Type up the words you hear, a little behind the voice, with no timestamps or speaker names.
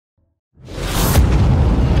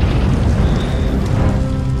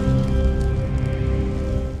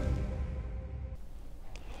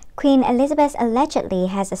Queen Elizabeth allegedly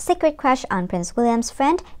has a secret crush on Prince William's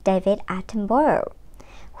friend David Attenborough.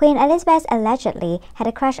 Queen Elizabeth allegedly had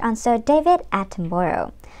a crush on Sir David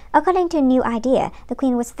Attenborough. According to New Idea, the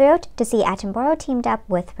Queen was thrilled to see Attenborough teamed up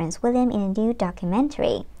with Prince William in a new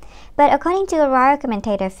documentary. But according to a royal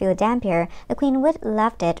commentator Phil Dampier, the Queen would have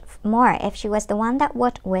loved it more if she was the one that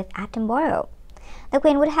worked with Attenborough. The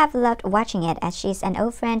Queen would have loved watching it as she's an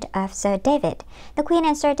old friend of Sir David. The Queen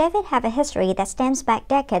and Sir David have a history that stems back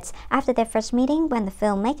decades after their first meeting when the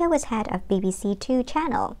filmmaker was head of BBC Two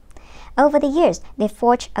channel. Over the years, they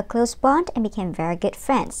forged a close bond and became very good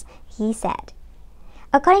friends, he said.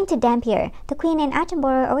 According to Dampier, the Queen and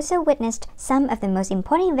Attenborough also witnessed some of the most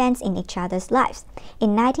important events in each other's lives.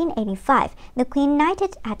 In 1985, the Queen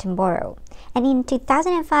knighted Attenborough, and in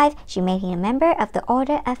 2005, she made him a member of the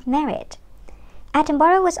Order of Merit.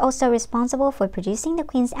 Attenborough was also responsible for producing the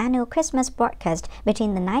Queen's annual Christmas broadcast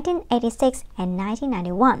between 1986 and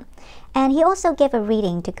 1991, and he also gave a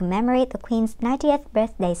reading to commemorate the Queen's 90th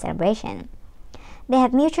birthday celebration. They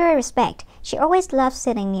have mutual respect. She always loves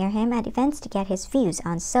sitting near him at events to get his views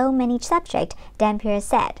on so many subjects, Dampier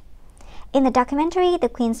said. In the documentary The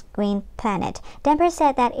Queen's Green Planet, Dampier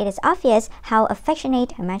said that it is obvious how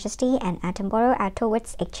affectionate Her Majesty and Attenborough are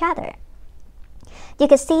towards each other. You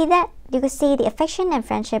could see the affection and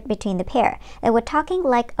friendship between the pair. They were talking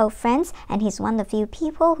like old friends, and he's one of the few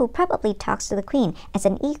people who probably talks to the Queen as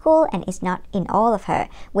an equal and is not in awe of her,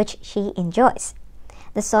 which she enjoys,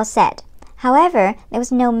 the source said. However, there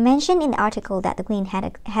was no mention in the article that the Queen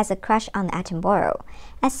has a crush on Attenborough.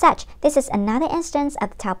 As such, this is another instance of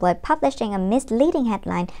the tabloid publishing a misleading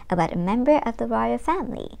headline about a member of the royal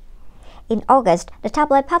family. In August, the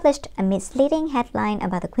tabloid published a misleading headline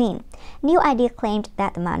about the Queen. New Idea claimed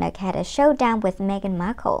that the monarch had a showdown with Meghan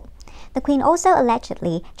Markle. The Queen also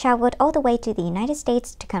allegedly traveled all the way to the United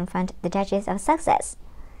States to confront the Duchess of Sussex.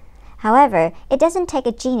 However, it doesn't take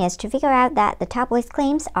a genius to figure out that the tabloid's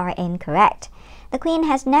claims are incorrect. The Queen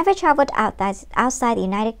has never traveled outside the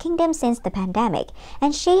United Kingdom since the pandemic,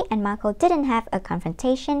 and she and Markle didn't have a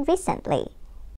confrontation recently.